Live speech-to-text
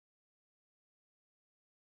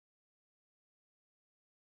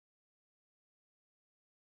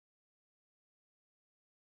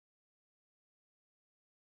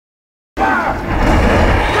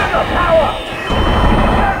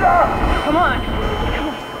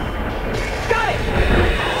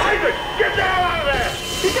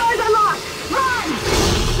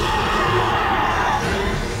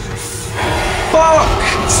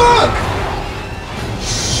Fuck!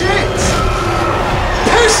 Shit!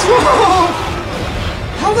 Piss off!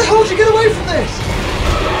 How the hell did you get away from this?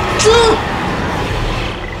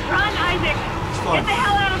 Run, Isaac! Get the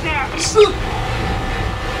hell out of there!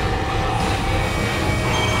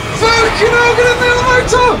 Fucking hell, get in the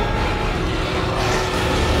elevator!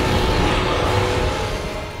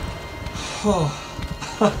 Oh.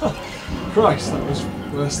 Christ, that was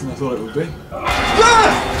worse than I thought it would be. Ah!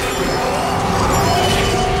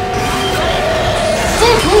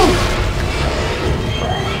 Fuck off!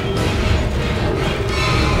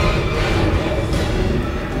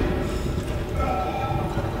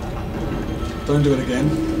 Don't do it again.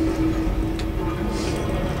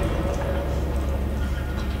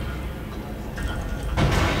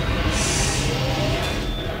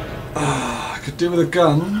 I could do with a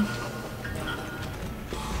gun.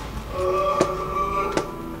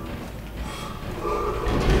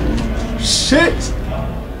 Shit!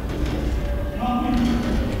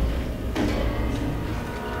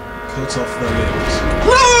 Cut off their limbs.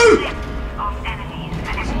 No! Off enemies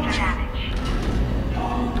for extra damage.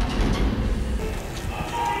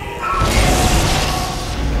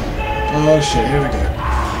 Oh shit, here we go.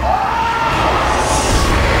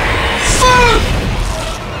 Fuck!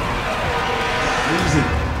 Easy.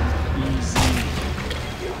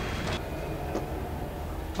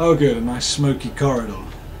 Oh good, a nice smoky corridor.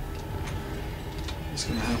 What's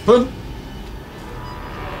gonna happen?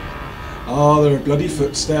 Oh, there are bloody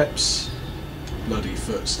footsteps. Bloody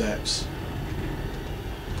footsteps.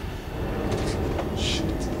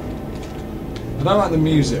 Shit. I don't like the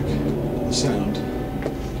music. The sound.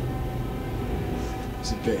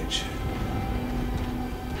 It's a bitch.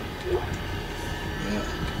 Yeah.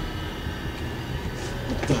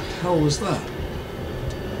 What the hell was that?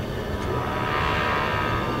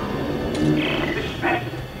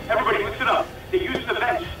 Everybody listen up. They're using the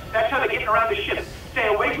vents. That's how they're getting around the ship. Stay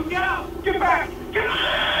away from... Get out! Get back! Get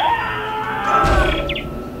out!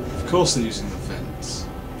 Of course they're using the vents.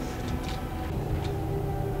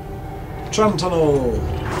 Tram tunnel!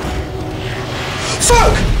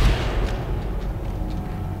 Fuck!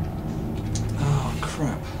 Oh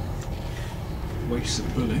crap. Waste of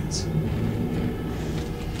bullets.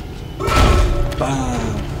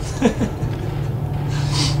 Bam!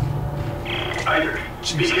 Either.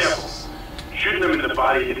 Be careful. Shooting them in the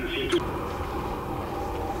body didn't seem to...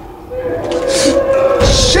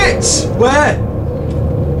 Shit! Where?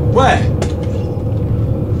 Where?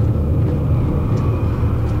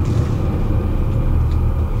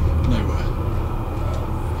 Nowhere.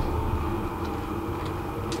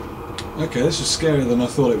 Okay, this is scarier than I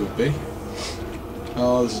thought it would be.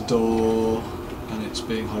 Oh, there's a door, and it's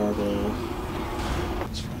being horrible.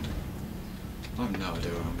 That's fine. I have no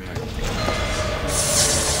idea where I'm going.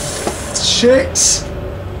 Shit!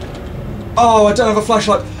 Oh, I don't have a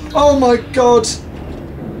flashlight. Oh my god!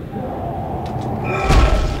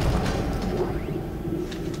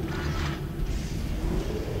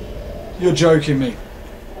 You're joking me.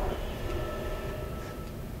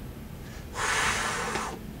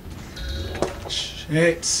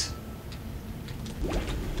 Shit.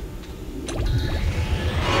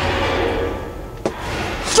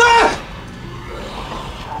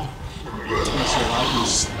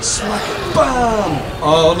 Smack it. Bam!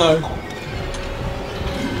 Oh no.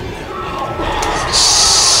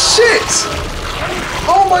 Shit!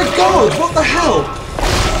 Oh my god, what the hell?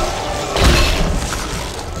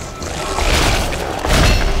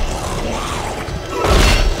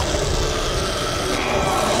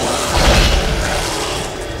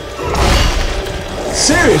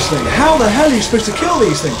 Seriously, how the hell are you supposed to kill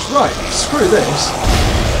these things? Right, screw this.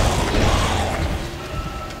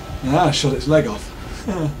 Ah, I shot its leg off.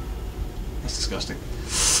 That's disgusting.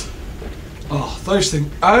 Oh, those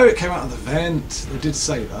things. Oh, it came out of the vent. They did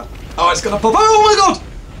say that. Oh, it's gonna pop. Oh my god!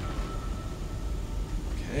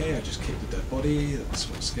 Okay, I just kicked a dead body. That's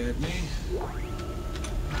what scared me.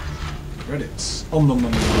 Credits. Om nom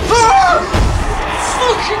nom nom. Ah!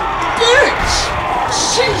 Fucking bitch!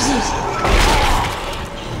 Jesus!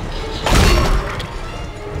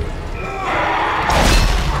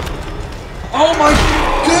 Oh my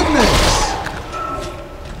goodness!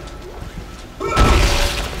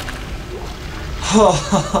 Oh,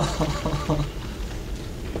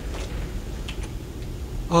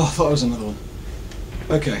 I thought it was another one.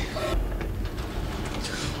 Okay.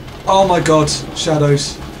 Oh my god,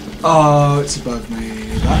 shadows. Oh, it's above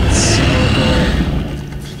me. That's horrible.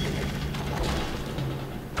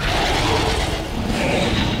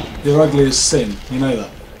 You're ugly as sin. You know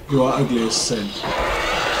that. You are ugly as sin.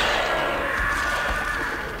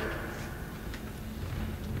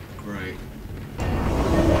 Great.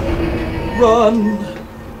 run.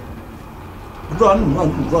 Run,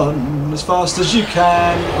 run, run as fast as you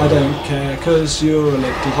can. I don't care, cause you're a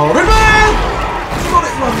little horrid man! God,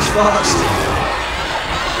 it runs fast.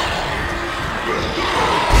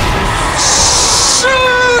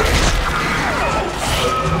 Shit!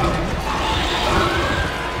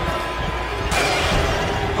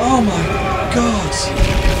 Oh my god.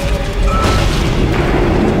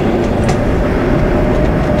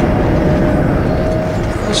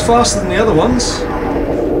 That was faster than the other ones.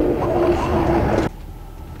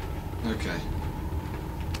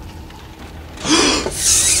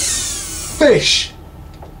 Fish!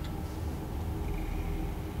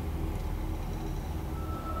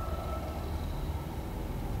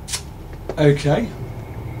 Okay.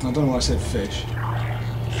 I don't know why I said fish.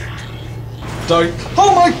 Don't.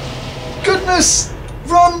 Oh my goodness!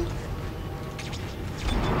 Run!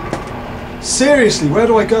 Seriously, where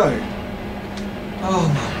do I go? Oh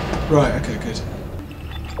my. Right, okay, good.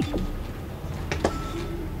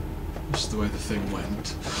 That's the way the thing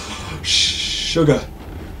went. Sugar.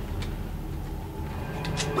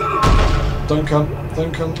 Don't come,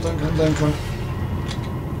 don't come, don't come, don't come.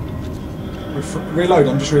 Reload,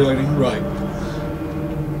 I'm just reloading. Right.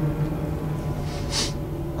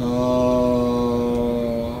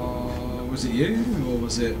 Was it you, or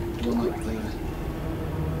was it one up there?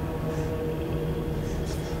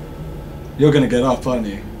 You're going to get up, aren't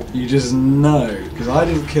you? You just know, because I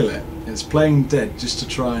didn't kill it. It's playing dead just to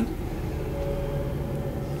try and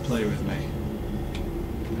play with me.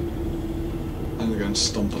 I'm going to go and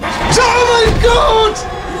stomp on this. Oh my god!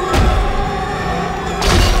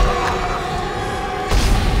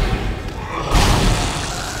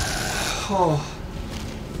 Oh.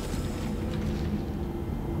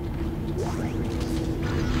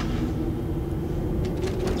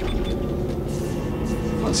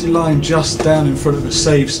 Fancy lying just down in front of a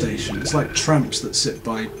save station. It's like tramps that sit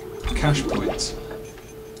by cash points.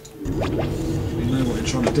 You know what you're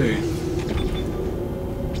trying to do.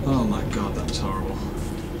 Oh my god, that was horrible.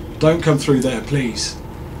 Don't come through there, please.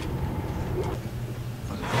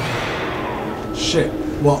 Shit.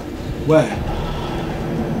 What? Where?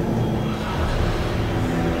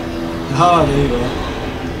 Ah, there you are.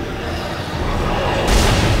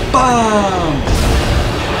 BAM!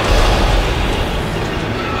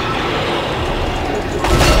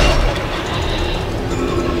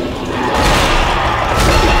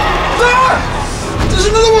 Ah! There's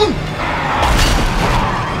another one!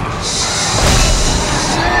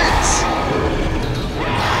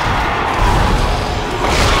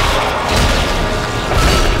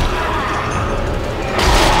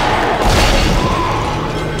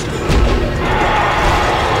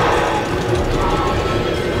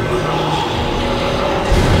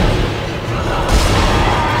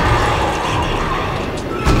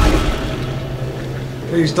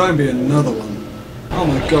 Please don't be another one. Oh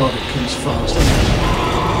my god, it comes fast, doesn't it?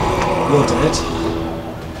 You're dead.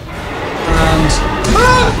 And...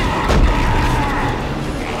 Ah!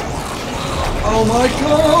 Oh my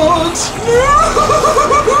god!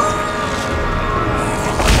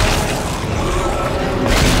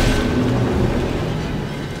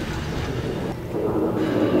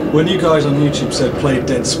 No! When you guys on YouTube said play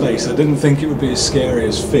Dead Space, I didn't think it would be as scary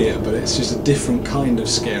as Fear, but it's just a different kind of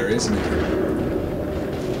scary, isn't it?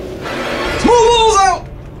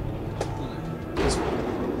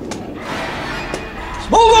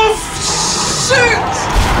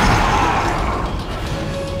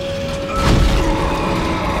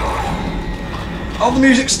 Oh, the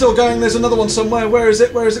music's still going. There's another one somewhere. Where is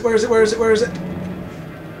it? Where is it? Where is it? Where is it? Where is it?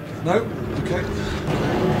 No? Okay.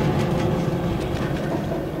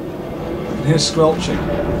 I can hear squelching.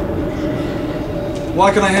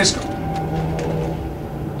 Why can I hear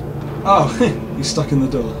Oh, he's stuck in the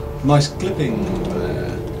door. Nice clipping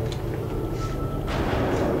there.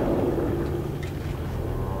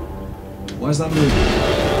 Why is that moving?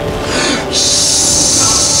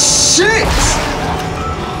 Shit!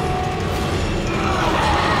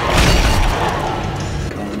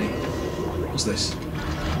 What's this?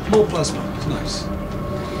 More plasma. It's nice.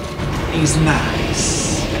 He's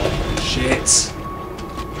nice. Shit.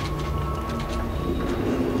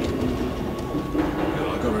 Well,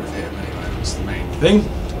 I got rid of him anyway. That's the main thing.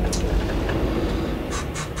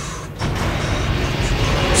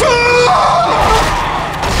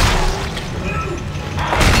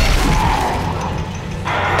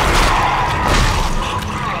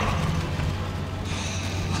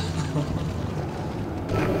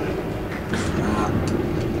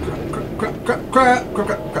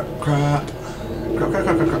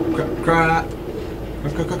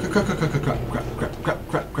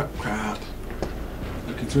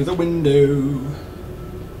 Looking through the window.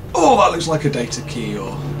 Oh, that looks like a data key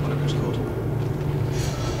or whatever it's called.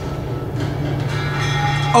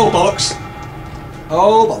 Oh, bollocks!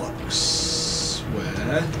 Oh, bollocks.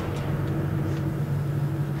 Where?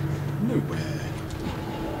 Nowhere.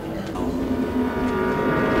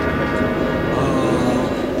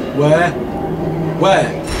 Where?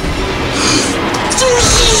 Where?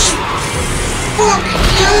 Jesus! Fuck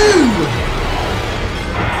you!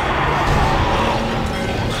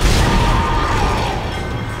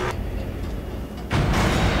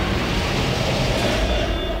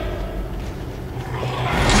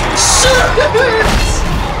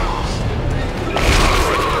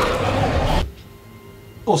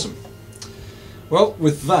 Awesome. Well,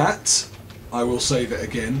 with that, I will save it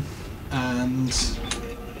again, and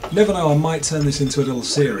you never know, I might turn this into a little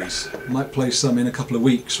series. I might play some in a couple of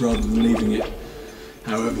weeks rather than leaving it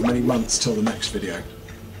however many months till the next video.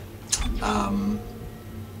 Because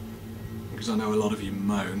I know a lot of you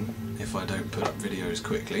moan if I don't put up videos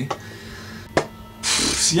quickly.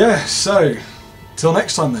 Yeah, so, till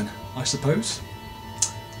next time then, I suppose.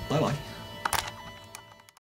 Bye bye.